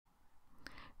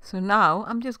So now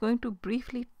I'm just going to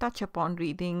briefly touch upon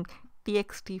reading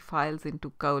TXT files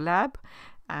into Colab.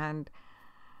 And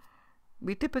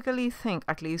we typically think,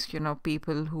 at least,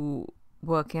 people who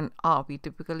work in R, we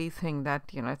typically think that,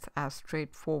 it's as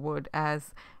straightforward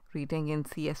as reading in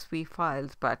CSV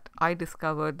files. But I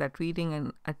discovered that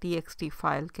reading a TXT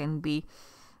file can be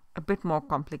a bit more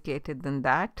complicated than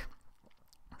that.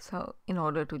 So in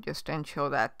order to just ensure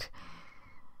that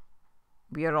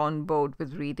we are on board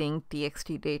with reading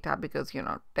TXT data, because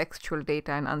textual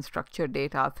data and unstructured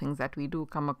data are things that we do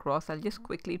come across, I'll just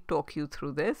quickly talk you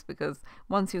through this, because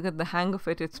once you get the hang of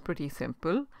it, it's pretty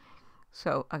simple.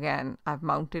 So again, I've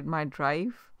mounted my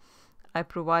drive. I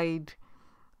provide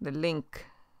the link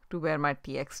to where my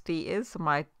TXT is. So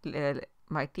my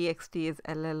TXT is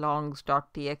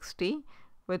llongs.txt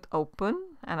with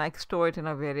open, and I store it in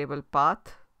a variable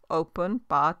path, open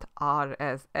path r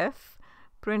as f,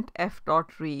 print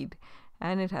f.read,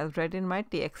 and it has read in my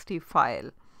txt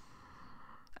file.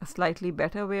 A slightly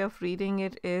better way of reading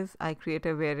it is I create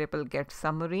a variable get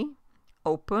summary,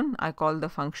 open, I call the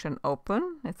function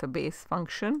open, it's a base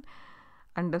function,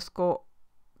 underscore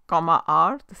comma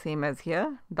r, the same as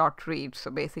here, dot read.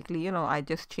 So basically, I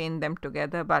just chain them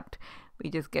together, but we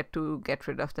just get to get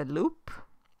rid of the loop,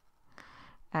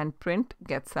 and print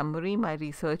get summary. My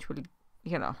research will,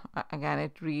 again,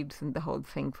 it reads in the whole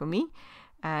thing for me.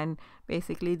 And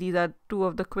basically, these are two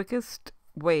of the quickest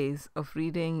ways of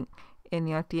reading in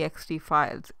your TXT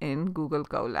files in Google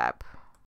Colab.